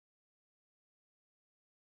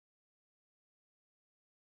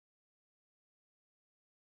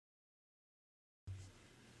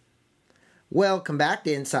Welcome back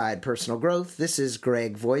to Inside Personal Growth. This is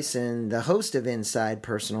Greg Voisin, the host of Inside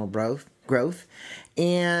Personal Growth.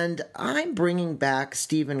 And I'm bringing back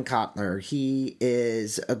Steven Kotler. He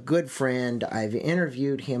is a good friend. I've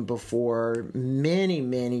interviewed him before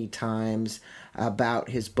many times about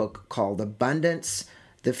his book called Abundance.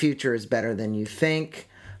 The Future is Better Than You Think.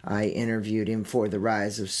 I interviewed him for The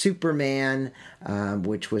Rise of Superman,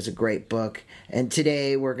 which was a great book. And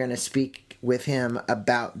today we're going to speak with him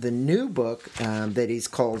about the new book that he's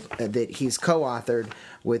co-authored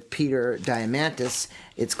with Peter Diamandis.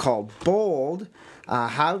 It's called Bold: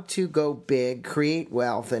 How to Go Big, Create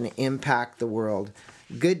Wealth, and Impact the World.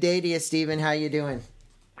 Good day to you, Steven. How you doing?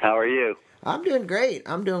 How are you? I'm doing great.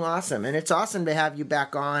 I'm doing awesome, and it's awesome to have you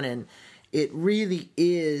back on. And it really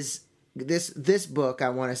is this book. I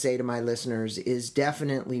want to say to my listeners is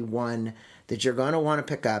definitely one that you're going to want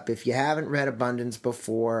to pick up. If you haven't read Abundance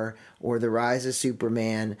before or The Rise of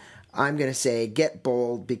Superman, I'm going to say get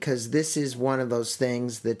Bold, because this is one of those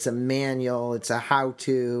things that's a manual. It's a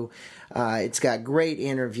how-to. It's got great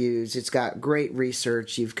interviews. It's got great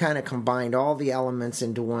research. You've kind of combined all the elements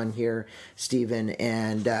into one here, Steven.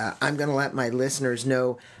 And I'm going to let my listeners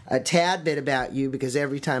know a tad bit about you, because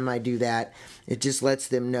every time I do that, it just lets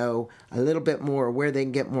them know a little bit more where they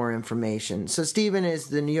can get more information. So Steven is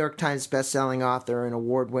the New York Times bestselling author and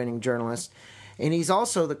award-winning journalist, and he's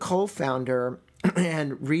also the co-founder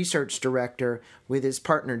and research director with his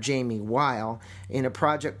partner Jamie Weil in a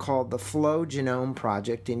project called the Flow Genome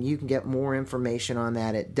Project, and you can get more information on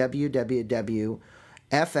that at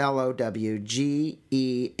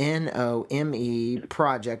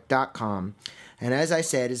www.flowgenome.com. And as I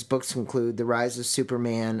said, his books include The Rise of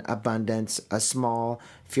Superman, Abundance, A Small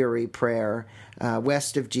Fury Prayer,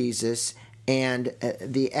 West of Jesus, and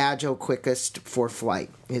The Agile Quickest for Flight.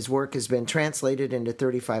 His work has been translated into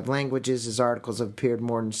 35 languages. His articles have appeared in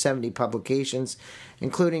more than 70 publications,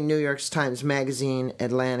 including New York Times Magazine,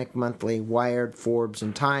 Atlantic Monthly, Wired, Forbes,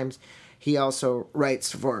 and Times. He also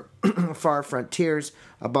writes for Far Frontiers,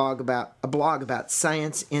 a blog about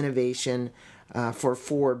science innovation, for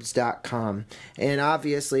Forbes.com. And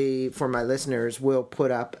obviously, for my listeners, we'll put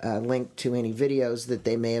up a link to any videos that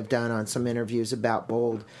they may have done on some interviews about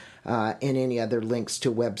Bold, and any other links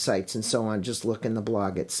to websites and so on. Just look in the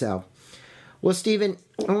blog itself. Well, Steven,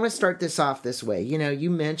 I want to start this off this way. You know, you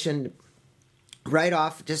mentioned right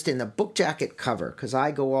off, just in the book jacket cover, because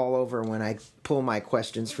I go all over when I pull my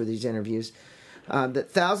questions for these interviews,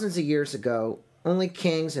 that thousands of years ago, only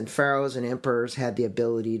kings and pharaohs and emperors had the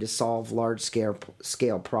ability to solve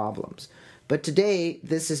large-scale problems. But today,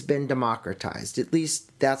 this has been democratized. At least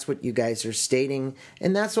that's what you guys are stating,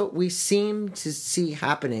 and that's what we seem to see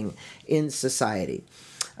happening in society.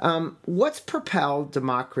 What's propelled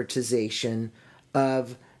democratization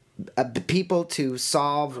of people to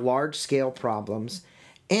solve large-scale problems,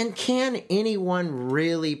 and can anyone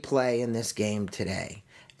really play in this game today,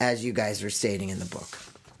 as you guys are stating in the book?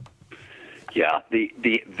 Yeah,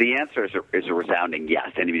 the answer is a resounding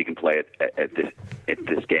yes. Anybody can play it at this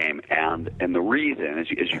game, and the reason,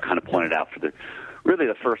 as you kind of pointed out, for the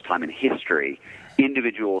first time in history,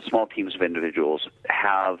 small teams of individuals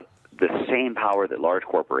have the same power that large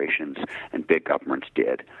corporations and big governments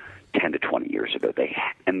did 10 to 20 years ago.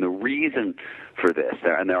 And the reason for this,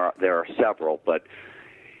 there are several, but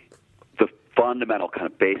the fundamental kind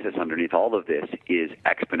of basis underneath all of this is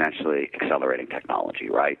exponentially accelerating technology,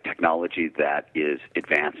 right? Technology that is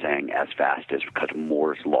advancing as fast as, because of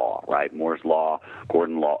Moore's Law, right? Moore's Law,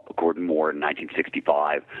 Gordon Moore in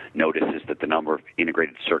 1965 notices that the number of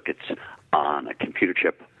integrated circuits on a computer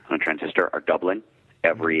chip, on a transistor, are doubling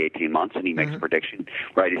every 18 months, and he makes a prediction,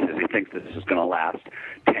 right? He says he thinks this is going to last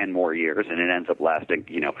 10 more years, and it ends up lasting,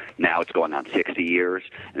 now it's going on 60 years,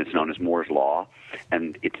 and it's known as Moore's Law,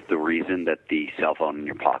 and it's the reason that the cell phone in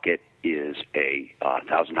your pocket is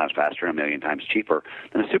 1,000 times faster and 1,000,000 times cheaper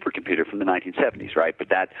than a supercomputer from the 1970s, right? But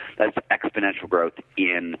that's exponential growth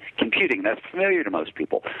in computing. That's familiar to most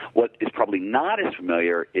people. What is probably not as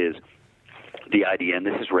familiar is the idea, and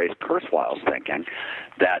this is Ray Kurzweil's thinking,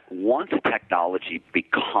 that once technology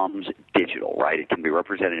becomes digital, right, it can be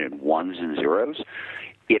represented in ones and zeros,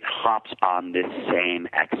 it hops on this same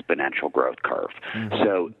exponential growth curve. Mm-hmm.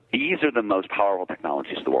 So these are the most powerful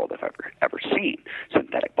technologies the world has ever seen: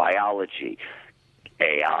 synthetic biology,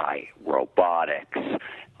 AI, robotics,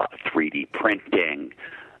 3D printing,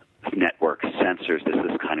 network sensors. This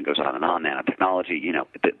kind of goes on and on. Nanotechnology,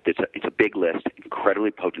 it's a big list,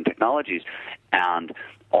 incredibly potent technologies, and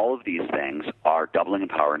all of these things are doubling in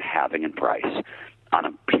power and halving in price on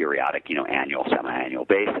a periodic, annual, semi-annual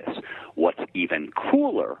basis. What's even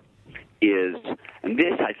cooler is, and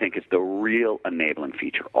this I think is the real enabling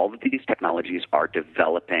feature, all of these technologies are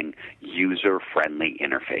developing user-friendly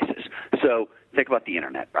interfaces. So think about the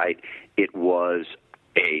internet, right? It was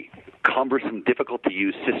a cumbersome,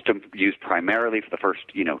 difficult-to-use system used primarily for the first,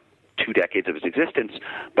 2 decades of its existence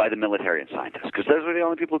by the military and scientists, because those were the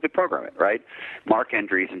only people who could program it, right? Mark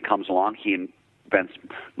Andreessen comes along, he invents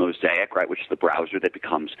Mosaic, right, which is the browser that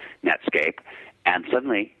becomes Netscape, and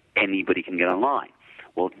suddenly anybody can get online.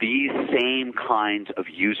 Well, these same kinds of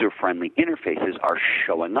user-friendly interfaces are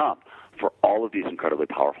showing up for all of these incredibly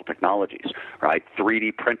powerful technologies, right?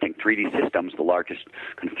 3D printing, 3D Systems, the largest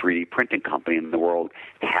kind of 3D printing company in the world,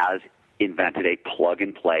 has invented a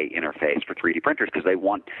plug-and-play interface for 3D printers because they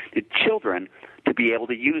want the children to be able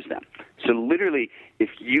to use them. So literally, if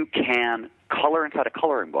you can color inside a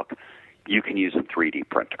coloring book, you can use a 3D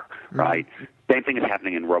printer, right? Same thing is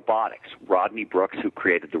happening in robotics. Rodney Brooks, who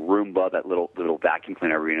created the Roomba, that little vacuum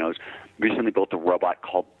cleaner everybody knows, recently built a robot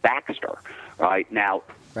called Baxter, right? Now,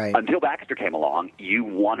 until Baxter came along, you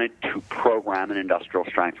wanted to program an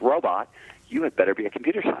industrial-strength robot, you had better be a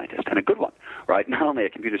computer scientist, and a good one, right? Not only a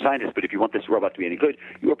computer scientist, but if you want this robot to be any good,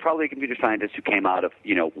 you are probably a computer scientist who came out of,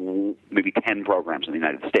 maybe 10 programs in the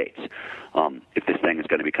United States, if this thing is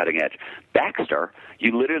going to be cutting edge. Baxter,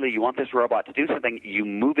 you want this robot to do something, you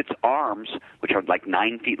move its arms, which are like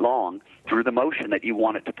 9 feet long, through the motion that you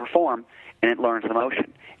want it to perform, and it learns the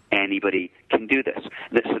motion. Anybody can do this.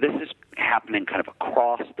 So this is happening kind of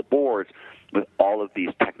across the boards with all of these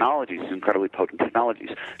technologies, these incredibly potent technologies.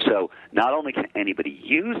 So not only can anybody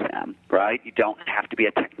use them, right, you don't have to be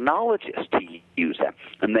a technologist to use them.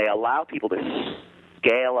 And they allow people to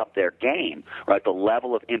scale up their game, right, the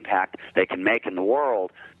level of impact they can make in the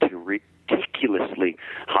world to ridiculously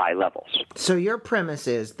high levels. So your premise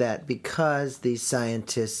is that because these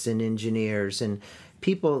scientists and engineers and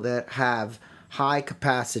people that have high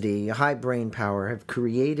capacity, high brain power have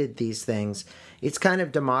created these things, it's kind of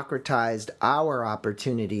democratized our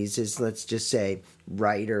opportunities as, let's just say,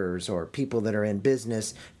 writers or people that are in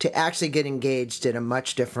business to actually get engaged at a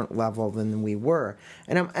much different level than we were.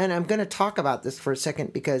 And I'm going to talk about this for a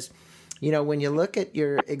second because, when you look at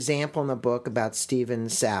your example in the book about Steven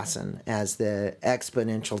Sasson as the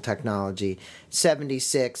exponential technology,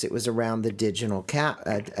 76, it was around the digital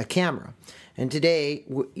camera. And today,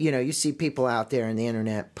 you see people out there on the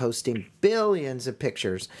internet posting billions of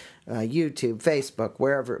pictures, YouTube, Facebook,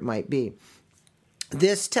 wherever it might be.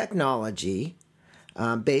 This technology,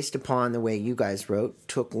 based upon the way you guys wrote,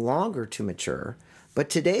 took longer to mature.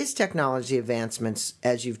 But today's technology advancements,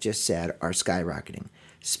 as you've just said, are skyrocketing.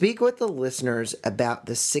 Speak with the listeners about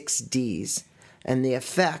the 6Ds and the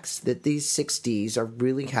effects that these 6Ds are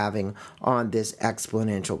really having on this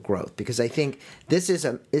exponential growth. Because I think this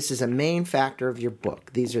is a main factor of your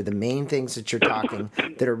book. These are the main things that you're talking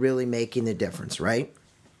that are really making the difference, right?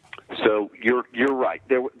 So you're right.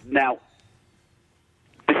 Now,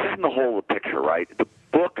 this isn't the whole picture, right? The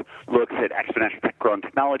book looks at exponential growing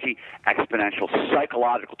technology, exponential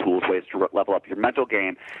psychological tools, ways to level up your mental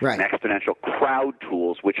game, right, and exponential crowd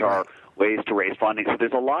tools, which are ways to raise funding. So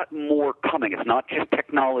there's a lot more coming. It's not just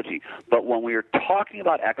technology. But when we are talking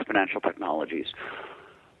about exponential technologies,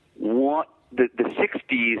 the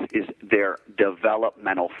 6Ds is their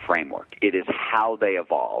developmental framework. It is how they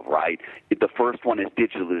evolve, right? The first one is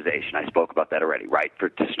digitalization. I spoke about that already, right?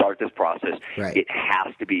 To start this process, it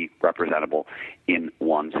has to be representable in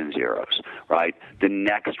ones and zeros, right? The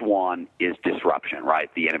next one is disruption,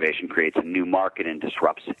 right? The innovation creates a new market and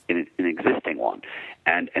disrupts an existing one.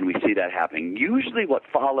 And we see that happening. Usually what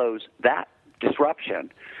follows that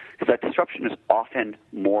disruption, because that disruption is often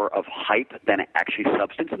more of hype than actually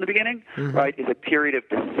substance in the beginning, right, is a period of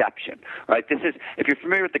deception, right? This is, if you're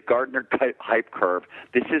familiar with the Gartner hype curve,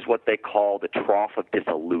 this is what they call the trough of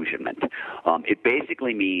disillusionment. It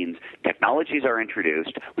basically means technologies are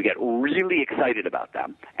introduced, we get really excited about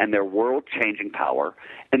them, and their world-changing power,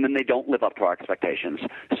 and then they don't live up to our expectations,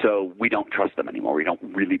 so we don't trust them anymore. We don't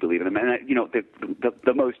really believe in them. And,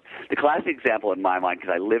 the classic example in my mind,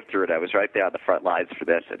 because I lived through it, I was right there on the front lines for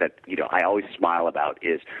this, that I always smile about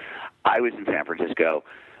is I was in San Francisco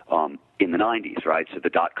in the 90s, right? So the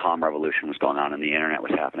dot-com revolution was going on and the internet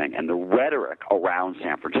was happening. And the rhetoric around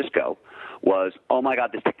San Francisco was, oh, my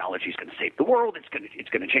God, this technology is going to save the world. It's going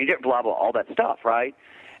to change it, blah, blah, all that stuff, right?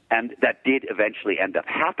 And that did eventually end up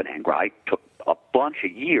happening, right? Took a bunch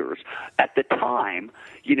of years. At the time,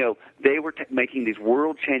 they were making these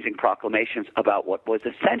world-changing proclamations about what was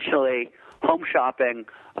essentially home shopping,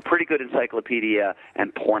 a pretty good encyclopedia,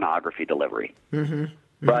 and pornography delivery.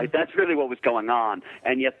 right? That's really what was going on.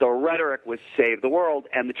 And yet the rhetoric was save the world.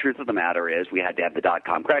 And the truth of the matter is we had to have the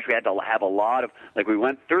dot-com crash. We had to have a lot of, like, we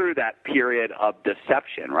went through that period of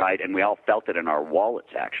deception, right? And we all felt it in our wallets,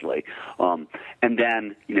 actually. And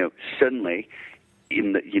then, suddenly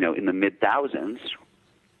in the mid-thousands,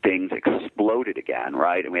 things exploded again,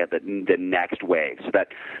 right? And we had the next wave. So that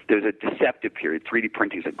there's a deceptive period. 3D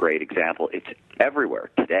printing is a great example. It's everywhere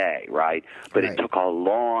today, right? But It took a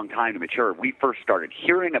long time to mature. We first started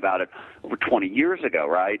hearing about it over 20 years ago,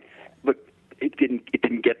 right? But it didn't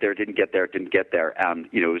get there, and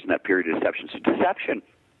it was in that period of deception. So deception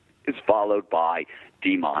is followed by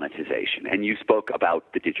demonetization. And you spoke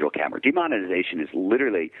about the digital camera. Demonetization is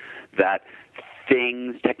literally that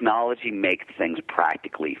technology makes things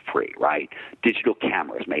practically free, right? Digital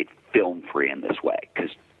cameras made film free in this way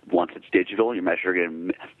because once it's digital, you're measuring it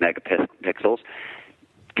in megapixels.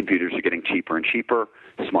 Computers are getting cheaper and cheaper.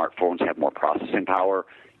 Smartphones have more processing power.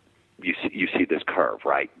 You see this curve,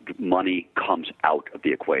 right? Money comes out of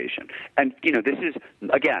the equation. And, this is,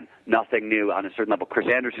 again, nothing new on a certain level. Chris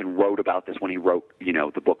Anderson wrote about this when he wrote,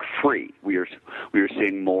 the book Free. We are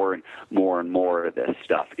seeing more and more of this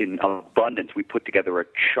stuff. In Abundance, we put together a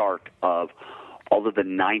chart of all of the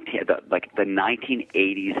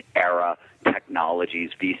 1980s era technologies,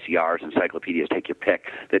 VCRs, encyclopedias, take your pick,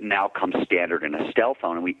 that now come standard in a cell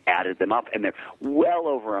phone, and we added them up, and they're well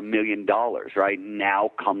over $1 million, right? Now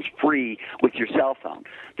comes free with your cell phone.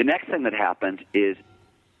 The next thing that happens is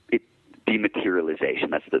dematerialization.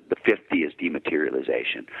 That's the fifth D is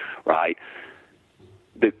dematerialization, right?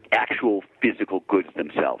 The actual physical goods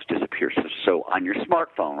themselves disappear. So on your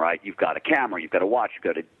smartphone, right, you've got a camera, you've got a watch, you've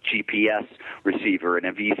got a GPS receiver and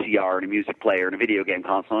a VCR and a music player and a video game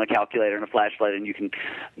console and a calculator and a flashlight, and you can,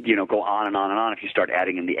 go on and on and on if you start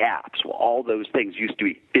adding in the apps. Well, all those things used to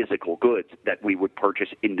be physical goods that we would purchase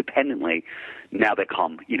independently. Now they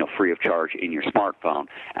come, free of charge in your smartphone.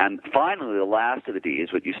 And finally, the last of the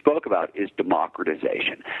D's, what you spoke about, is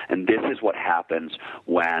democratization. And this is what happens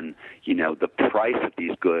when, the price of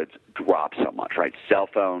these goods drop so much, right? Cell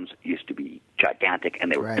phones used to be gigantic,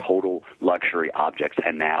 and they were total luxury objects,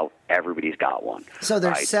 and now everybody's got one. So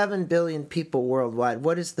there's 7 billion people worldwide.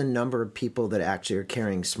 What is the number of people that actually are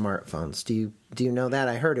carrying smartphones? Do you know that?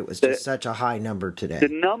 I heard it was just such a high number today. The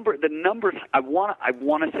numbers. I want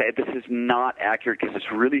to say this is not accurate because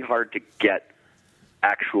it's really hard to get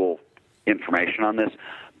actual information on this.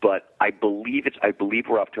 But I believe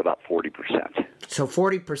we're up to about 40%. So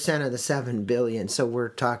 40% of the 7 billion. So we're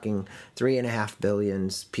talking 3.5 billion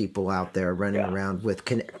people out there running around with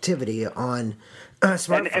connectivity on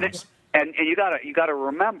smartphones. And you gotta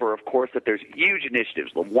remember, of course, that there's huge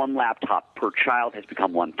initiatives. The one laptop per child has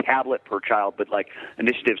become one tablet per child, but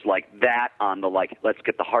initiatives like that on the let's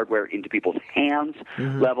get the hardware into people's hands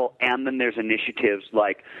level, and then there's initiatives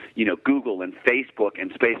like Google and Facebook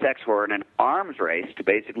and SpaceX who are in an arms race to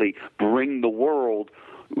basically bring the world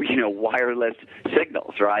wireless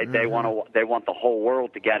signals, right? They want the whole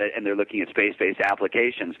world to get it, and they're looking at space-based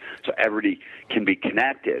applications so everybody can be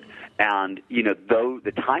connected. And though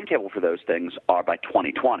the timetable for those things are by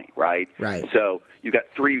 2020, right? Right. So you've got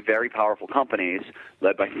 3 very powerful companies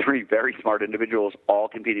led by 3 very smart individuals, all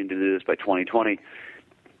competing to do this by 2020.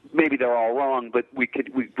 Maybe they're all wrong, but we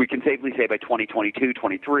can safely say by 2022,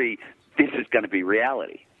 23, this is going to be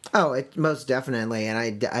reality. Oh, most definitely, and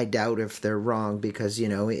I doubt if they're wrong because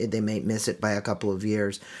they may miss it by a couple of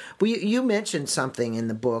years. Well, you mentioned something in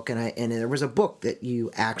the book, and there was a book that you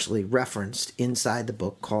actually referenced inside the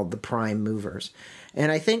book called The Prime Movers,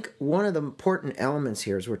 and I think one of the important elements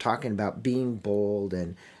here is we're talking about being bold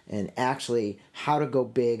and actually how to go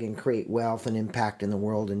big and create wealth and impact in the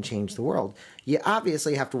world and change the world. You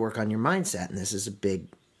obviously have to work on your mindset, and this is a big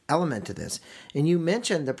element to this. And you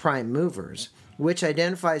mentioned the Prime Movers, which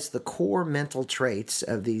identifies the core mental traits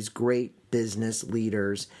of these great business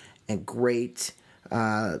leaders and great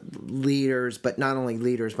leaders, but not only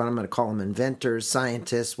leaders, but I'm going to call them inventors,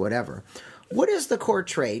 scientists, whatever. What is the core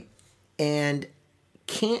trait, and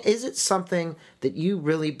is it something that you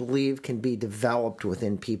really believe can be developed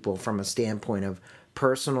within people from a standpoint of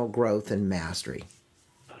personal growth and mastery?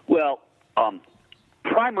 Well,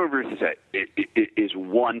 Prime Movers is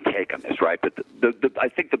one take on this, right? But I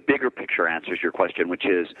think the bigger picture answers your question, which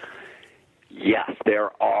is, yes,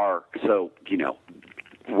 there are. So,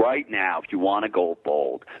 right now, if you want to go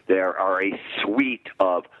bold, there are a suite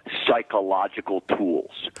of psychological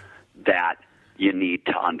tools that you need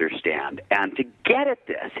to understand. And to get at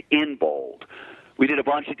this in bold, we did a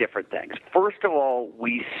bunch of different things. First of all,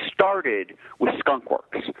 we started with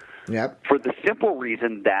Skunkworks. Yep. For the simple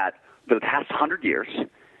reason that for the past 100 years,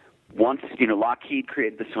 once, Lockheed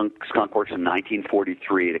created the Skunk Works in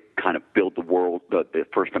 1943 to kind of build the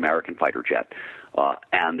first American fighter jet,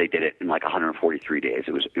 and they did it in like 143 days.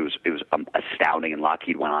 It was astounding, and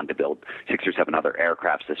Lockheed went on to build 6 or 7 other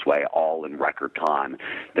aircrafts this way, all in record time.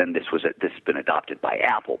 Then this has been adopted by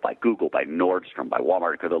Apple, by Google, by Nordstrom, by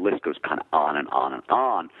Walmart. The list goes kind of on and on and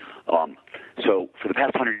on. So for the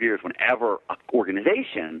past 100 years, whenever an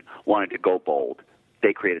organization wanted to go bold,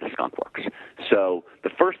 they created Skunk Works. So the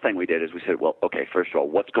first thing we did is we said, well, okay, first of all,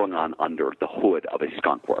 what's going on under the hood of a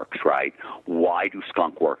Skunk Works, right? Why do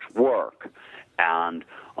Skunk Works work? And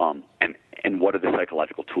what are the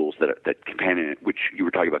psychological tools that companion it, which you were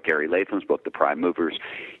talking about Gary Latham's book, The Prime Movers.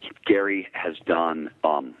 Gary has done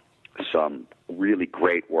some really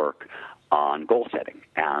great work on goal setting,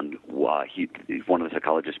 and he's one of the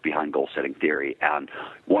psychologists behind goal setting theory. And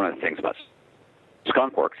one of the things about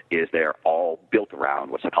Skunk Works is they're all built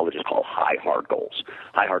around what psychologists call high hard goals.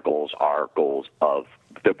 High hard goals are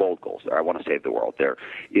they're bold goals. I want to save the world. They're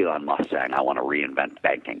Elon Musk saying, I want to reinvent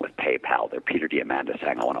banking with PayPal. They're Peter Diamandis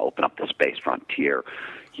saying, I want to open up the space frontier,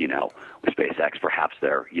 with SpaceX. Perhaps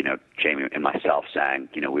they're, Jamie and myself saying,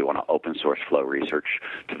 we want to open source flow research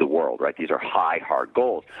to the world, right? These are high hard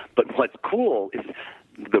goals. But what's cool is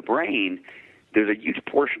the brain. There's a huge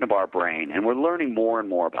portion of our brain, and we're learning more and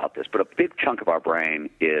more about this, but a big chunk of our brain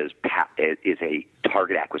is a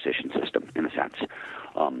target acquisition system, in a sense.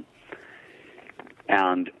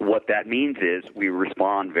 And what that means is we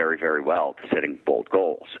respond very, very well to setting bold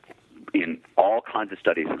goals. In all kinds of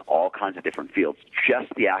studies, in all kinds of different fields, just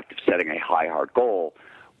the act of setting a high, hard goal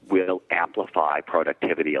will amplify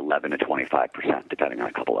productivity 11 to 25%, depending on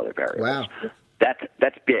a couple other variables. Wow.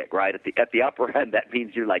 That's big, right? At the upper end, that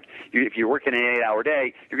means if you're working an 8-hour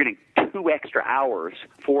day, you're getting 2 extra hours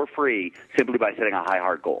for free simply by setting a high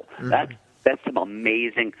hard goal. Mm-hmm. That's some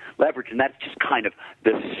amazing leverage, and that's just kind of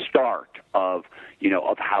the start of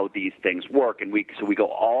how these things work. And we go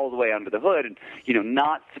all the way under the hood, and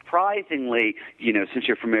not surprisingly, since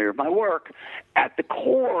you're familiar with my work, at the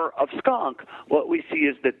core of Skunk, what we see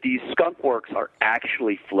is that these Skunk Works are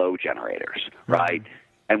actually flow generators, right? Mm-hmm.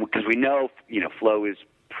 And because we know, flow is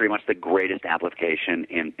pretty much the greatest amplification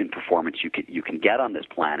in performance you can get on this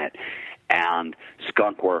planet, and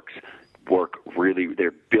Skunk Works work really.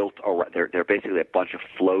 They're built around. They're basically a bunch of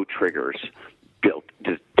flow triggers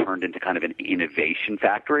turned into kind of an innovation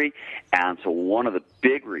factory. And so one of the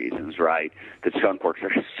big reasons, right, that Skunk Works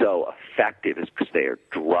are so effective is because they are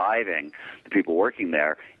driving the people working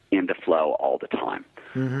there into flow all the time.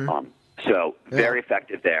 Mm-hmm. So very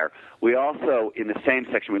effective there. We also, in the same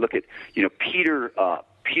section, we look at, Peter.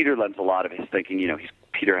 Peter lends a lot of his thinking.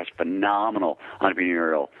 Peter has phenomenal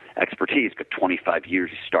entrepreneurial expertise. Got 25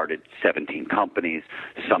 years. He started 17 companies.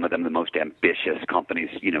 Some of them the most ambitious companies,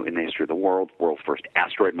 in the history of the world. World's first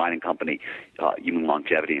asteroid mining company, Human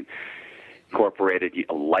Longevity Incorporated,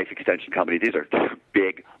 a life extension company. These are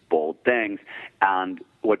big, bold things. And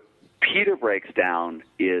what Peter breaks down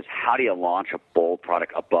is how do you launch a bold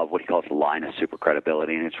product above what he calls the line of super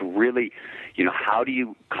credibility. And it's really, how do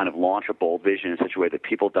you kind of launch a bold vision in such a way that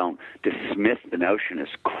people don't dismiss the notion as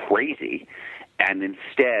crazy and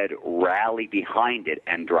instead rally behind it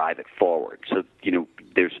and drive it forward. So,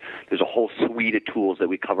 there's a whole suite of tools that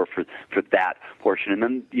we cover for that portion. And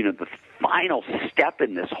then, the final step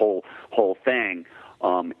in this whole thing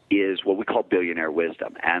is what we call billionaire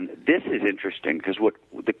wisdom. And this is interesting because what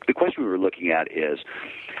the question we were looking at is,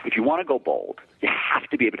 if you want to go bold, you have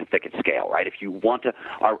to be able to think at scale, right? If you want to,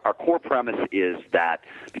 our core premise is that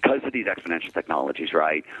because of these exponential technologies,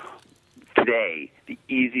 right, today, the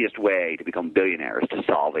easiest way to become billionaire is to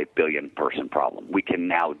solve a billion-person problem. We can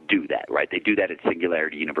now do that, right? They do that at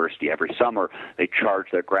Singularity University every summer. They charge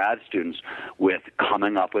their grad students with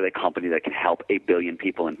coming up with a company that can help 8 billion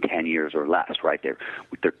people in 10 years or less, right?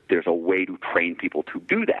 There's a way to train people to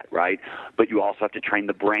do that, right? But you also have to train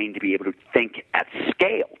the brain to be able to think at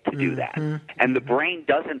scale to do that. And the brain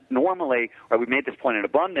doesn't normally, right, we made this point in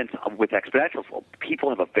abundance with exponentials. Well, people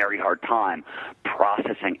have a very hard time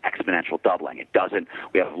processing exponential doubling. It doesn't.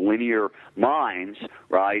 We have linear minds,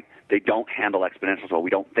 right? They don't handle exponentials well.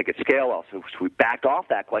 We don't think at scale well. So we backed off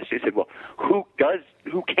that question. We said, well, who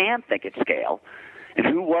can think at scale? And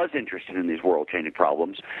who was interested in these world-changing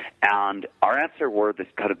problems? And our answer were this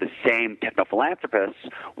kind of the same techno-philanthropists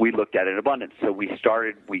we looked at in abundance. So we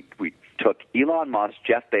took Elon Musk,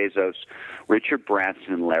 Jeff Bezos, Richard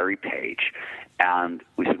Branson, and Larry Page, and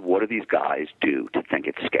we said, what do these guys do to think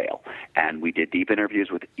at scale? And we did deep interviews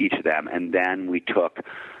with each of them, and then we took,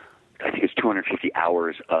 I think it's 250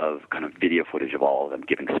 hours of kind of video footage of all of them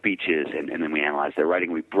giving speeches, and then we analyzed their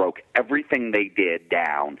writing. We broke everything they did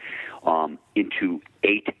down into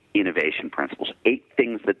 8 innovation principles, 8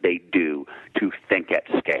 things that they do to think at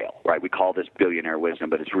scale, right? We call this billionaire wisdom,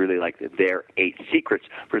 but it's really like their 8 secrets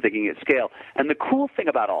for thinking at scale. And the cool thing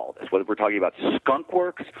about all this, whether we're talking about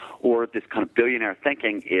skunkworks or this kind of billionaire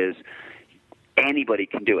thinking, is anybody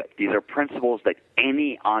can do it. These are principles that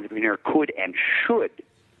any entrepreneur could and should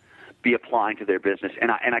be applying to their business.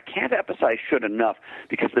 And I can't emphasize should enough,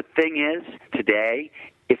 because the thing is, today,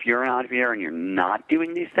 if you're an entrepreneur and you're not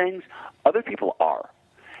doing these things, other people are.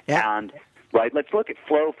 Yeah. And, right, let's look at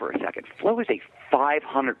Flow for a second. Flow is a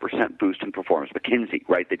 500% boost in performance. McKinsey,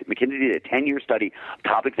 right? McKinsey did a 10-year study of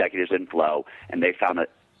top executives in Flow, and they found that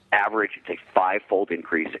average, it's a 5-fold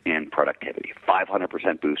increase in productivity,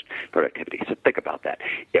 500% boost productivity. So think about that.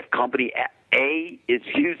 If company A is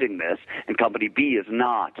using this and company B is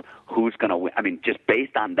not, who's going to win? I mean, just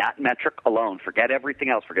based on that metric alone, forget everything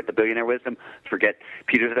else. Forget the billionaire wisdom. Forget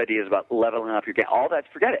Peter's ideas about leveling up your game. All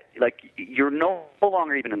that, forget it. Like, you're no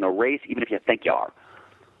longer even in the race, even if you think you are.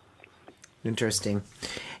 Interesting.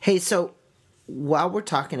 Hey, so while we're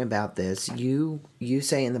talking about this, you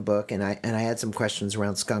say in the book, and I had some questions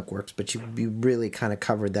around skunkworks, but you really kind of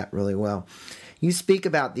covered that really well. You speak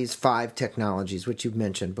about these 5 technologies, which you've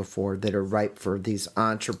mentioned before, that are ripe for these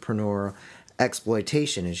entrepreneurial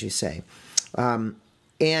exploitation, as you say.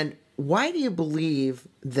 And why do you believe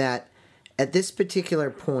that at this particular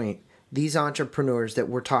point, these entrepreneurs that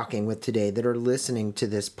we're talking with today, that are listening to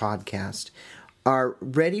this podcast, are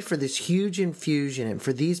ready for this huge infusion and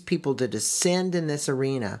for these people to descend in this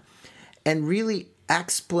arena and really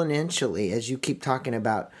exponentially, as you keep talking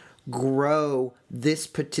about, grow those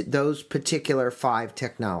particular 5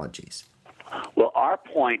 technologies? Well, our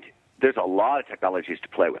point, there's a lot of technologies to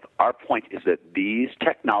play with. Our point is that these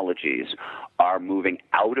technologies are moving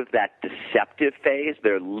out of that deceptive phase.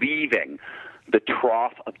 They're leaving the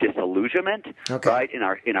trough of disillusionment, right, in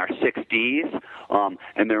our 6Ds,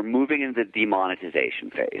 and they're moving into the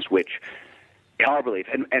demonetization phase, which, in our belief,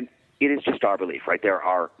 and it is just our belief, right? There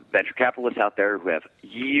are venture capitalists out there who have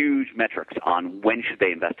huge metrics on when should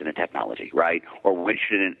they invest in a technology, right, or when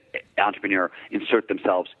should an entrepreneur insert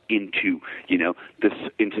themselves into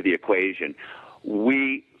into the equation.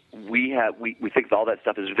 We think that all that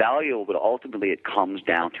stuff is valuable, but ultimately it comes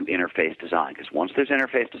down to interface design. Because once there's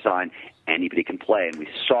interface design, anybody can play. And we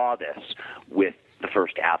saw this with the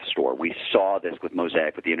first App Store. We saw this with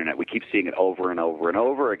Mosaic, with the Internet. We keep seeing it over and over and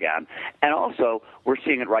over again. And also, we're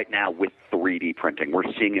seeing it right now with 3D printing.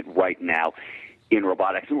 We're seeing it right now in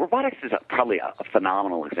robotics. And robotics is probably a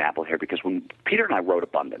phenomenal example here, because when Peter and I wrote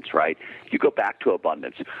Abundance, right, if you go back to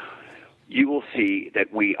Abundance, you will see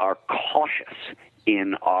that we are cautious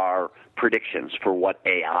in our predictions for what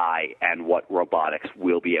AI and what robotics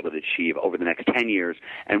will be able to achieve over the next 10 years.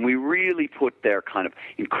 And we really put their kind of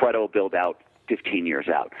incredible build-out 15 years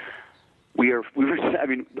out. I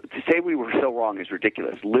mean, to say we were so wrong is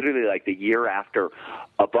ridiculous. Literally, like the year after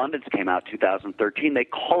Abundance came out, 2013, they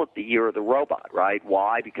call it the year of the robot, right?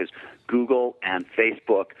 Why? Because Google and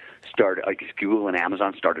Facebook Google and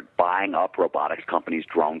Amazon started buying up robotics companies,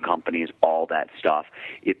 drone companies, all that stuff.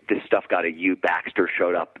 This stuff got Baxter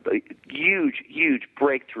showed up, a huge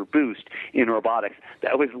breakthrough boost in robotics.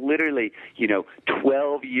 That was literally,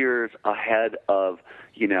 12 years ahead of,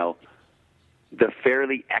 the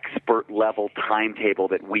fairly expert level timetable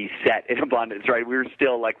that we set in Abundance, right? We were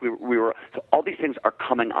still like we were. So all these things are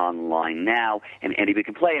coming online now, and anybody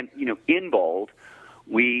can play. And in Bold,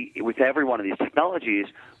 with every one of these technologies,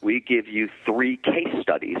 we give you 3 case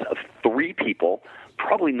studies of 3 people,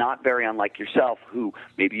 probably not very unlike yourself, who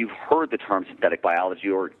maybe you've heard the term synthetic biology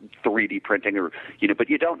or 3D printing, or but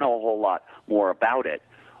you don't know a whole lot more about it.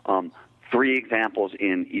 3 examples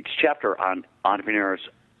in each chapter on entrepreneurs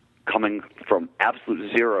coming from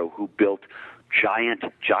absolute zero who built giant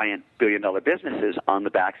billion-dollar businesses on the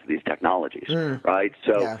backs of these technologies, right?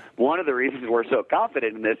 So one of the reasons we're so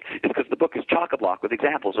confident in this is because the book is chock-a-block with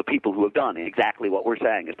examples of people who have done exactly what we're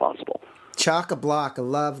saying is possible. Chock-a-block, I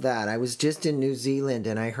love that. I was just in New Zealand,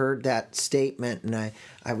 and I heard that statement, and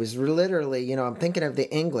I was literally, I'm thinking of the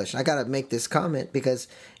English. I got to make this comment because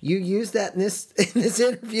you used that in this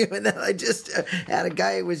interview, and then I just had a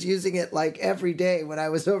guy who was using it like every day when I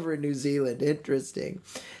was over in New Zealand. Interesting.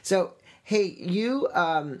 So, hey,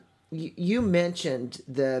 you mentioned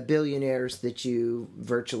the billionaires that you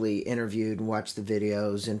virtually interviewed and watched the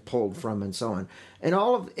videos and pulled from and so on. And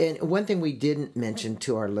one thing we didn't mention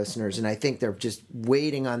to our listeners, and I think they're just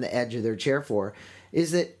waiting on the edge of their chair for,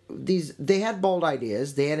 is that they had bold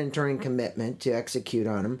ideas, they had enduring commitment to execute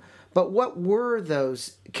on them. But what were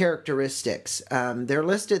those characteristics? They're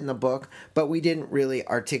listed in the book, but we didn't really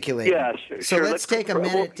articulate them. Sure. So let's take a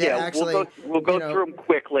minute to actually... We'll go through them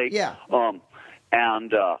quickly. Yeah.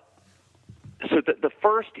 And so the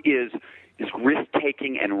first is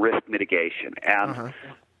risk-taking and risk mitigation. And,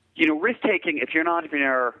 risk-taking, if you're an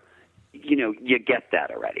entrepreneur, you get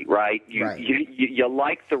that already, right? You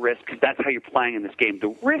like the risk because that's how you're playing in this game.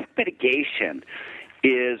 The risk mitigation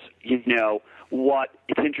is, what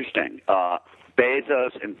it's interesting.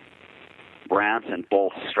 Bezos and Branson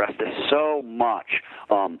both stress this so much.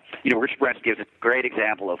 Richard Branson gives a great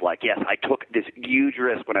example of yes, I took this huge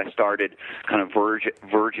risk when I started kind of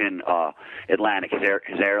Virgin Atlantic,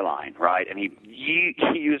 his airline, right? And he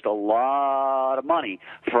used a lot of money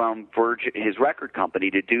from Virgin, his record company,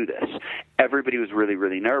 to do this. Everybody was really,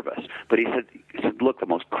 really nervous. But he said, look, the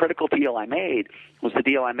most critical deal I made was the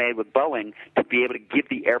deal I made with Boeing to be able to give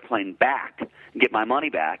the airplane back and get my money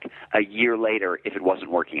back a year later if it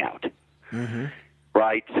wasn't working out. Mm-hmm.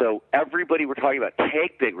 Right? So everybody we're talking about,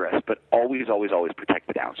 take big risks, but always, always, always protect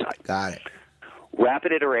the downside. Got it.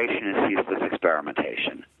 Rapid iteration is ceaseless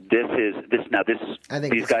experimentation.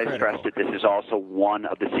 These guys stressed it. This is also one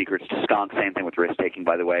of the secrets to skunk. Same thing with risk taking,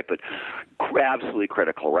 by the way, but absolutely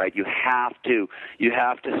critical, right? You have to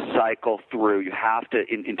cycle through. You have to,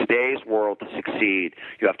 in today's world, to succeed,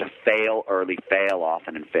 you have to fail early, fail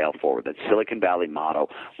often, and fail forward. That Silicon Valley motto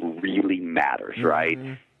really matters, right?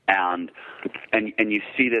 Mm-hmm. And you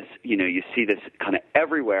see this kind of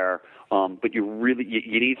everywhere, but you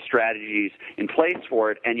need strategies in place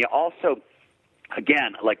for it, and you also,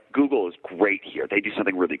 again, Google is great here. They do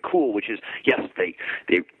something really cool, which is, yes,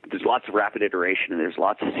 there's lots of rapid iteration and there's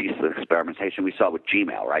lots of ceaseless experimentation. We saw with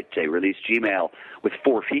Gmail, right? They released Gmail with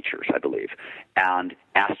 4 features, I believe, and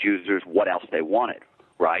asked users what else they wanted.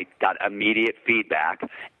 Right, got immediate feedback,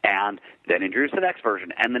 and then introduced the next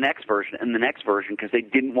version, and the next version, and the next version, because they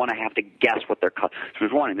didn't want to have to guess what their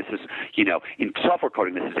customers wanted. This is, in software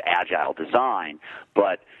coding, this is agile design,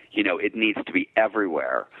 but, it needs to be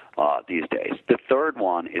everywhere these days. The third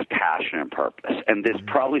one is passion and purpose, and this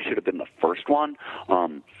probably should have been the first one.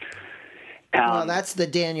 Well, that's the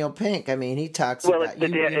Daniel Pink. I mean, he talks about you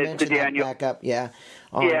mentioned Daniel back up, yeah.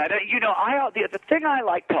 The thing I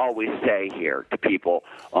like to always say here to people,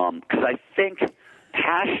 because I think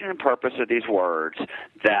passion and purpose are these words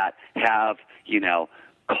that have,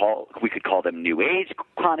 we could call them new age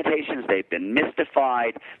connotations. They've been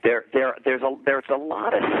mystified. There's a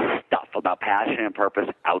lot of stuff about passion and purpose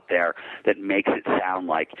out there that makes it sound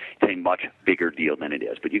like it's a much bigger deal than it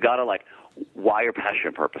is. But you got to why are passion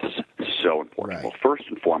and purpose so important? Right. Well, first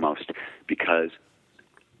and foremost, because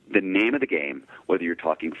the name of the game, whether you're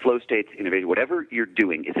talking flow states, innovation, whatever you're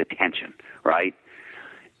doing, is attention, right?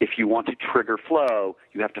 If you want to trigger flow,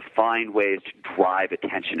 you have to find ways to drive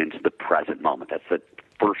attention into the present moment. That's the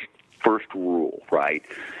first rule, right?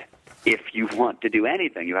 If you want to do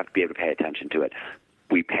anything, you have to be able to pay attention to it.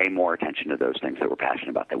 We pay more attention to those things that we're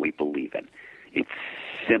passionate about, that we believe in. It's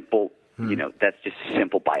simple. That's just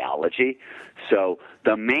simple biology. So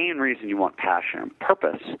the main reason you want passion and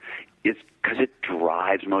purpose is because it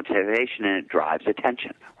drives motivation and it drives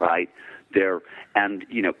attention, right?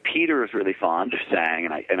 Peter is really fond of saying,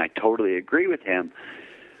 and I totally agree with him,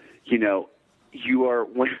 you are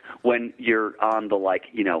when you're on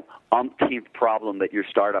the umpteenth problem that your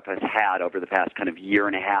startup has had over the past kind of year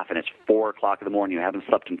and a half, and it's 4:00 in the morning, you haven't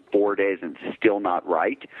slept in 4 days, and it's still not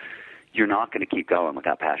right. You're not going to keep going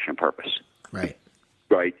without passion and purpose. Right.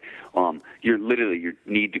 Right. Your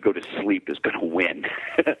need to go to sleep is going to win.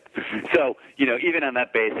 So, even on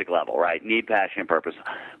that basic level, right? Need, passion, and purpose.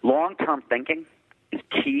 Long-term thinking is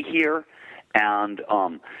key here. And,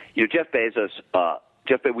 Jeff Bezos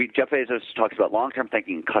talks about long-term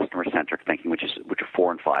thinking and customer-centric thinking, which are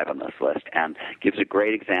 4 and 5 on this list, and gives a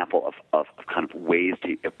great example of kind of ways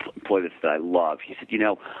to employ this that I love. He said,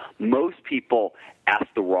 most people ask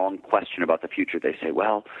the wrong question about the future. They say,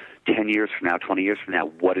 well, 10 years from now, 20 years from now,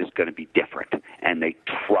 what is going to be different? And they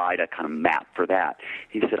try to kind of map for that.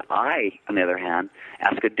 He said, I, on the other hand,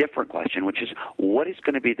 ask a different question, which is, what is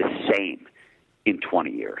going to be the same in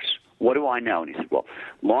 20 years? What do I know? And he said, well,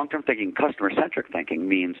 long-term thinking, customer-centric thinking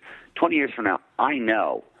means 20 years from now, I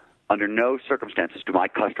know under no circumstances do my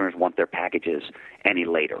customers want their packages any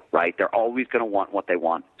later, right? They're always going to want what they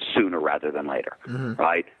want sooner rather than later,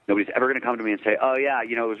 right? Nobody's ever going to come to me and say, oh, yeah,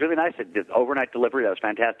 it was really nice that did overnight delivery. That was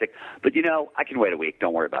fantastic. But, I can wait a week.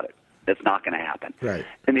 Don't worry about it. That's not going to happen. Right.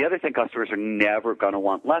 And the other thing customers are never going to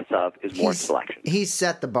want less of is more selection. He's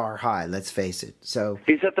set the bar high, let's face it. So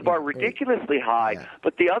he set the bar ridiculously high. Yeah.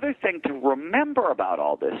 But the other thing to remember about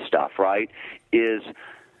all this stuff, right, is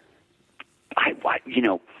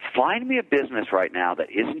find me a business right now that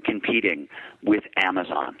isn't competing with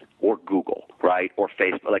Amazon or Google, right? right? Or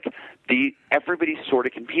Facebook. Like everybody's sort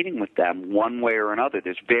of competing with them one way or another.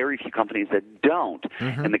 There's very few companies that don't.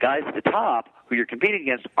 Mm-hmm. And the guys at the top who you're competing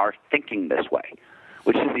against are thinking this way,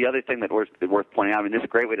 which is the other thing that worth pointing out. I mean, this is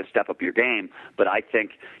a great way to step up your game, but I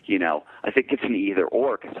think it's an either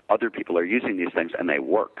or because other people are using these things and they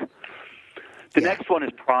work. The next one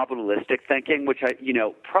is probabilistic thinking, which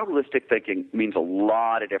probabilistic thinking means a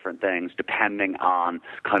lot of different things depending on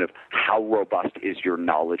kind of how robust is your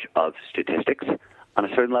knowledge of statistics on a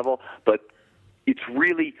certain level. But it's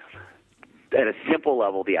really, at a simple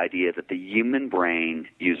level, the idea that the human brain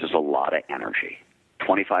uses a lot of energy.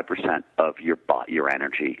 25% of your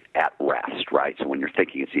energy at rest, right? So when you're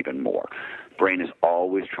thinking, it's even more. Brain is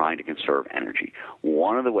always trying to conserve energy.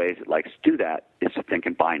 One of the ways it likes to do that is to think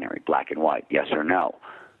in binary, black and white, yes or no.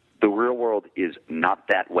 The real world is not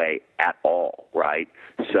that way at all, right?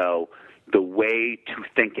 So the way to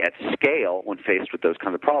think at scale when faced with those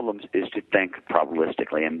kinds of problems is to think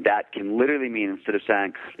probabilistically. And that can literally mean, instead of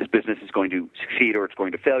saying this business is going to succeed or it's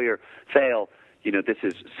going to fail, this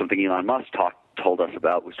is something Elon Musk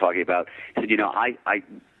was talking about. He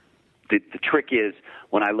said, the trick is,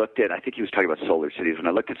 when I looked at, I think he was talking about solar cities. When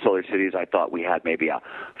I looked at solar cities, I thought we had maybe a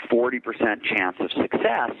 40% chance of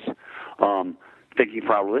success, thinking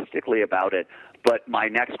probabilistically about it. But my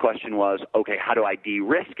next question was, okay, how do I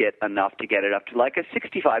de-risk it enough to get it up to like a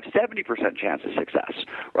 65, 70% chance of success,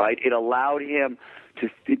 right? It allowed him to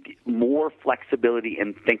more flexibility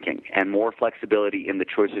in thinking and more flexibility in the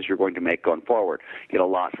choices you're going to make going forward. You get a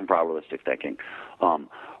lot from probabilistic thinking.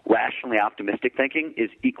 Rationally optimistic thinking is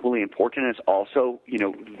equally important. It's also,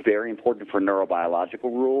 very important for neurobiological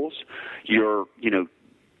rules. Your,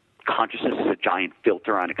 consciousness is a giant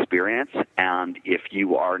filter on experience, and if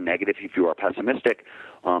you are negative, if you are pessimistic,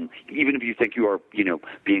 even if you think you are,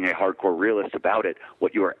 being a hardcore realist about it,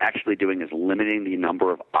 what you are actually doing is limiting the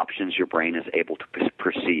number of options your brain is able to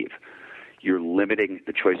perceive. You're limiting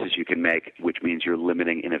the choices you can make, which means you're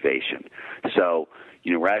limiting innovation. So,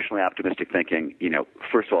 rationally optimistic thinking,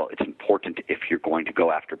 first of all, it's important if you're going to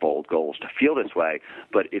go after bold goals to feel this way,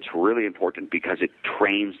 but it's really important because it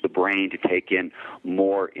trains the brain to take in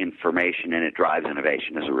more information and it drives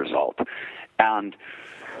innovation as a result. And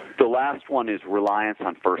the last one is reliance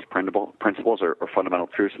on first principles or fundamental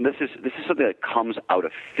truths, and this is something that comes out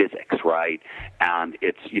of physics, right? And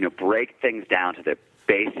it's break things down to the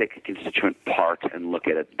basic constituent parts and look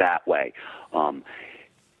at it that way.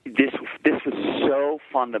 This was so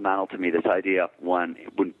fundamental to me, this idea when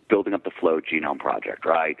building up the Flow Genome Project,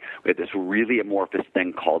 right? We had this really amorphous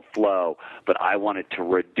thing called Flow, but I wanted to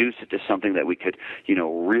reduce it to something that we could,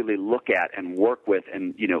 really look at and work with,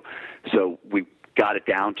 and, so we got it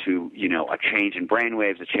down to, a change in brain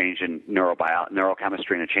waves, a change in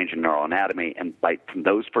neurochemistry, and a change in neuroanatomy. And from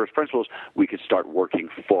those first principles, we could start working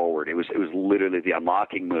forward. It was literally the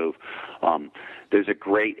unlocking move. There's a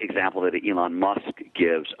great example that Elon Musk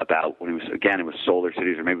gives about when it was solar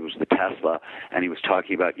cities, or maybe it was the Tesla, and he was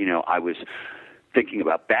talking about, I was thinking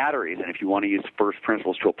about batteries, and if you want to use first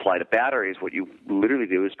principles to apply to batteries, what you literally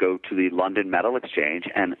do is go to the London Metal Exchange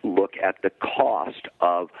and look at the cost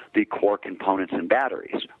of the core components in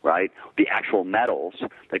batteries, right? The actual metals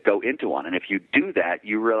that go into one. And if you do that,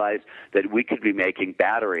 you realize that we could be making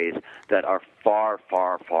batteries that are far,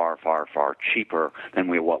 far, far, far, far cheaper than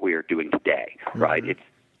what we are doing today, right? Mm-hmm.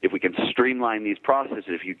 If we can streamline these processes,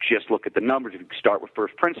 if you just look at the numbers, if you start with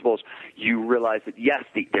first principles, you realize that, yes,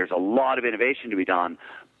 there's a lot of innovation to be done,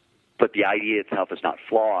 but the idea itself is not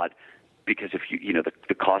flawed, because if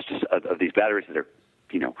the cost of these batteries that are,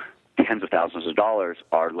 tens of thousands of dollars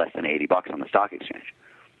are less than $80 on the stock exchange.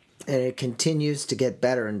 And it continues to get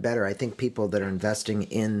better and better. I think people that are investing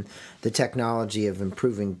in the technology of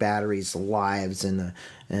improving batteries' lives and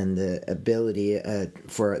the ability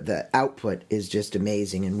for the output is just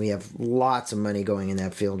amazing. And we have lots of money going in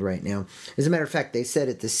that field right now. As a matter of fact, they said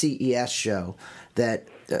at the CES show that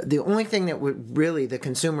the only thing that the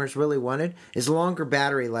consumers really wanted is longer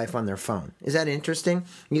battery life on their phone. Is that interesting?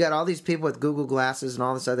 You got all these people with Google Glasses and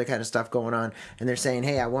all this other kind of stuff going on, and they're saying,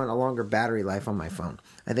 hey, I want a longer battery life on my phone.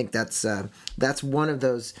 I think that's one of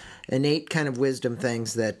those innate kind of wisdom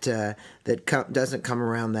things that doesn't come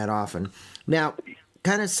around that often. Now,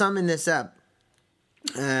 kind of summing this up,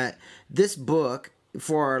 this book,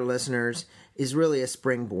 for our listeners, is really a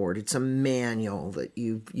springboard. It's a manual that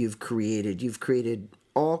you've created. You've created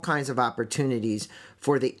all kinds of opportunities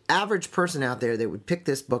for the average person out there that would pick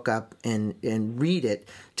this book up and read it,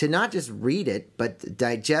 to not just read it, but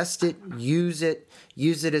digest it, use it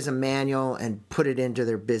as a manual, and put it into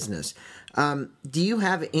their business. Do you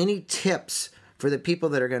have any tips for the people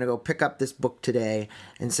that are going to go pick up this book today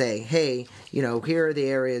and say, hey, here are the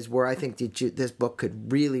areas where I think that this book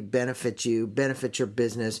could really benefit you, benefit your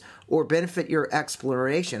business, or benefit your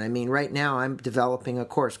exploration. I mean, right now I'm developing a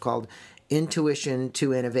course called Intuition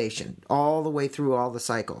to Innovation, all the way through all the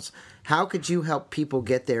cycles. How could you help people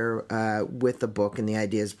get there with the book and the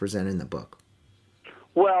ideas presented in the book?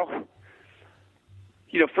 Well,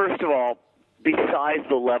 first of all, besides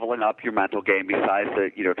the leveling up your mental game, besides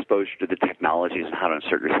the exposure to the technologies and how to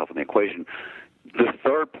insert yourself in the equation, the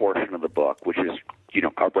third portion of the book, which is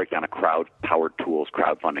our breakdown of crowd-powered tools,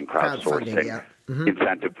 crowdfunding, crowdsourcing,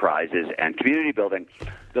 incentive prizes, and community building.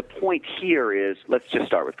 The point here is, let's just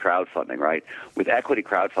start with crowdfunding, right? With equity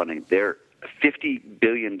crowdfunding, $50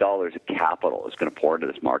 billion of capital is going to pour into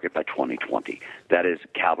this market by 2020. That is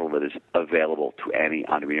capital that is available to any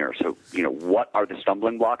entrepreneur. So, what are the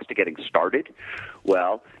stumbling blocks to getting started?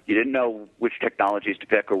 Well, you didn't know which technologies to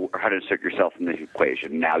pick or how to insert yourself in the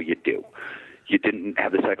equation. Now you do. You didn't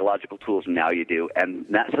have the psychological tools. Now you do. And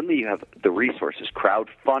suddenly you have the resources.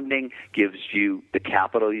 Crowdfunding gives you the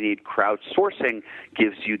capital you need. Crowdsourcing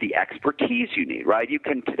gives you the expertise you need, right? You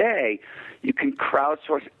can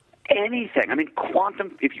crowdsource anything. I mean,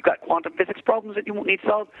 if you've got quantum physics problems that you won't need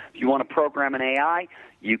solved, if you want to program an AI,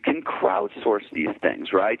 you can crowdsource these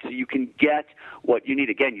things, right? So you can get what you need.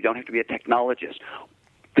 Again, you don't have to be a technologist.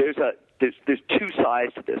 There's two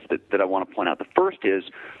sides to this that I want to point out. The first is,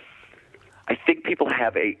 I think people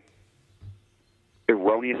have a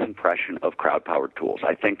erroneous impression of crowd-powered tools.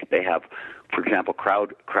 I think they have, for example,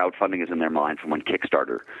 crowdfunding is in their mind from when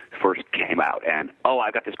Kickstarter first came out. And,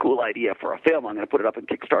 I got this cool idea for a film. I'm going to put it up in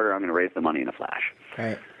Kickstarter. I'm going to raise the money in a flash.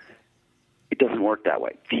 Right. It doesn't work that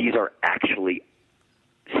way. These are actually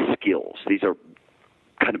skills. These are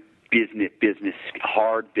kind of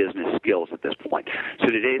hard business skills at this point. So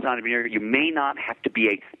today's entrepreneur, you may not have to be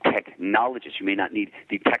a technologist. You may not need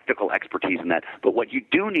the technical expertise in that. But what you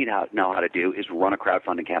do know how to do is run a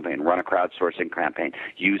crowdfunding campaign, run a crowdsourcing campaign,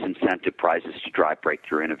 use incentive prizes to drive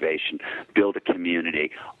breakthrough innovation, build a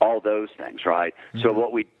community, all those things, right? Mm-hmm. So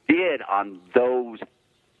what we did on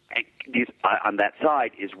that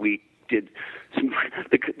side is we did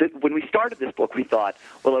when we started this book, we thought,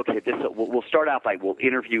 well, okay, we'll start out by we'll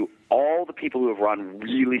interview all the people who have run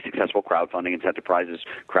really successful crowdfunding, incentive prizes,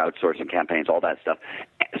 crowdsourcing campaigns, all that stuff.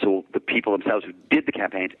 So the people themselves who did the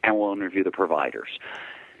campaigns, and we'll interview the providers.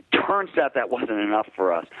 Turns out that wasn't enough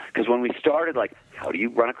for us, because when we started, how do you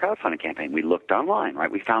run a crowdfunding campaign? We looked online,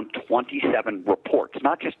 right? We found 27 reports,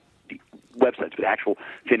 not just websites, but actual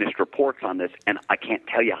finished reports on this, and I can't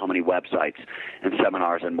tell you how many websites and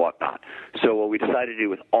seminars and whatnot. So what we decided to do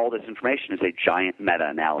with all this information is a giant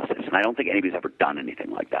meta-analysis, and I don't think anybody's ever done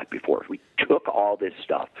anything like that before. We took all this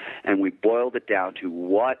stuff, and we boiled it down to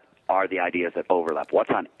what are the ideas that overlap?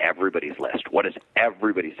 What's on everybody's list? What does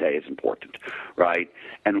everybody say is important, right?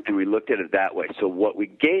 And we looked at it that way. So what we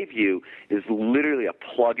gave you is literally a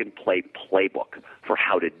plug-and-play playbook for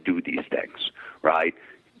how to do these things, right?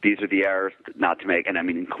 These are the errors not to make, and I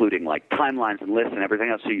mean including timelines and lists and everything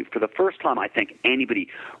else. So for the first time, I think anybody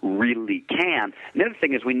really can. And the other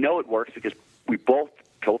thing is we know it works because we both,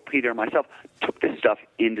 Peter and myself, took this stuff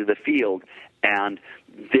into the field, and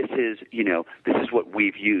this is what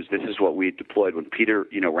we've used. This is what we deployed when Peter,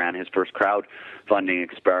 ran his first crowdfunding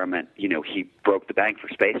experiment. He broke the bank for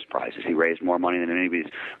space prizes. He raised more money than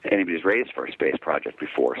anybody's raised for a space project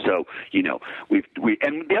before. So,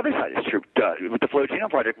 and the other side is true. With the Flow Genome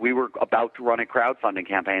Project, we were about to run a crowdfunding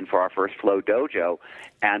campaign for our first Flow Dojo,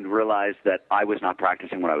 and realized that I was not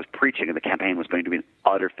practicing what I was preaching, and the campaign was going to be an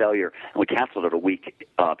utter failure. And we canceled it a week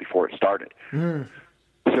before it started. Mm.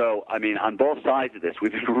 So, I mean, on both sides of this,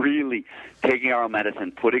 we've been really taking our own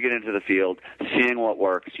medicine, putting it into the field, seeing what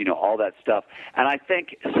works, all that stuff. And I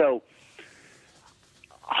think, so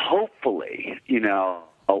hopefully,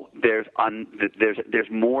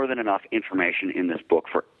 there's more than enough information in this book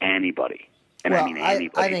for anybody. And I mean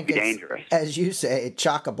anybody. I think it's dangerous. As you say,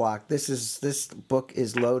 chock-a-block. This book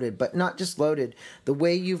is loaded, but not just loaded. The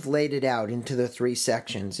way you've laid it out into the 3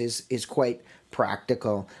 sections is quite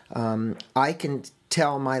practical. I can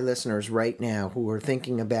tell my listeners right now who are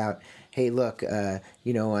thinking about, hey, look,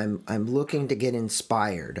 I'm looking to get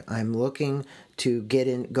inspired. I'm looking to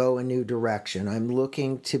go a new direction. I'm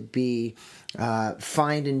looking to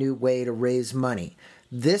find a new way to raise money.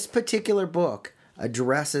 This particular book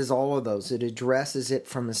addresses all of those. It addresses it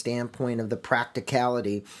from the standpoint of the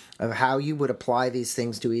practicality of how you would apply these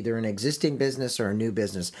things to either an existing business or a new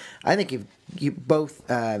business. I think you've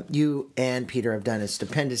you and Peter have done a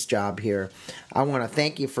stupendous job here. I want to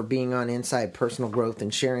thank you for being on Inside Personal Growth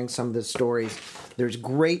and sharing some of the stories. There's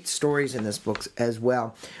great stories in this book as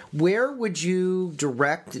well. Where would you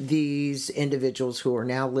direct these individuals who are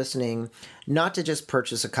now listening not to just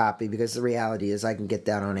purchase a copy, because the reality is I can get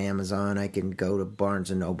that on Amazon, I can go to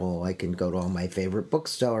Barnes & Noble, I can go to all my favorite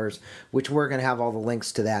bookstores, which we're going to have all the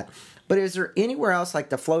links to that. But is there anywhere else like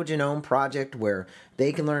the Flow Genome Project where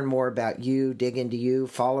they can learn more about you, dig into you,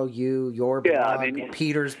 follow you, your blog,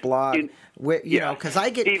 Peter's blog? Because I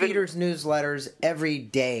get Peter's newsletters every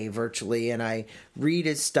day virtually, and I read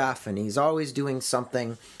his stuff, and he's always doing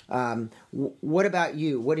something. What about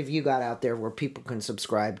you? What have you got out there where people can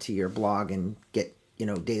subscribe to your blog and get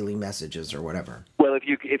daily messages or whatever? Well, if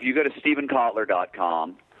you go to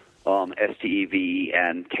StephenKotler.com,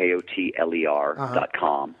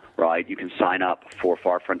 StephenKotler.com. Right, you can sign up for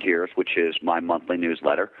Far Frontiers, which is my monthly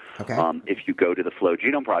newsletter. Okay. If you go to the Flow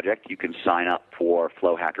Genome Project, you can sign up for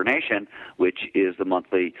Flow Hacker Nation, which is the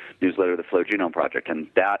monthly newsletter of the Flow Genome Project,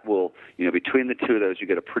 and that will, between the two of those, you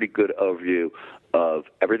get a pretty good overview of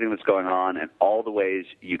everything that's going on and all the ways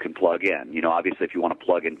you can plug in. Obviously, if you want to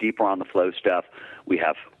plug in deeper on the Flow stuff, we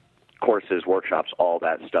have courses, workshops, all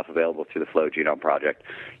that stuff available through the Flow Genome Project,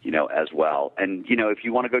 as well. And, if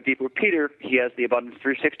you want to go deeper with Peter, he has the Abundance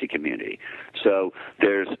 360 community. So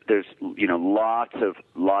there's lots of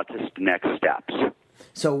next steps.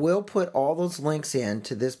 So we'll put all those links in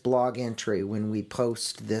to this blog entry when we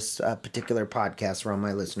post this particular podcast for all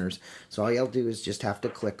my listeners. So all you'll do is just have to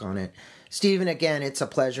click on it. Stephen, again, it's a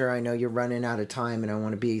pleasure. I know you're running out of time, and I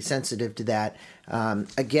want to be sensitive to that.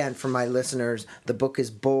 Again, for my listeners, the book is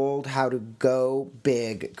Bold: How to Go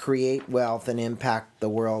Big, Create Wealth, and Impact the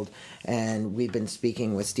World. And we've been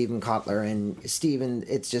speaking with Stephen Kotler. And Stephen,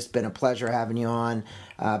 it's just been a pleasure having you on.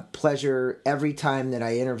 Pleasure every time that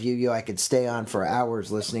I interview you. I could stay on for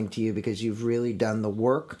hours listening to you because you've really done the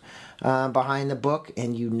work behind the book,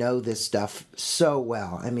 and you know this stuff so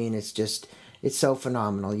well. I mean, it's so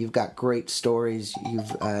phenomenal. You've got great stories.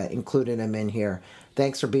 You've included them in here.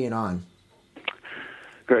 Thanks for being on.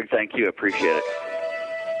 Greg, thank you. Appreciate it.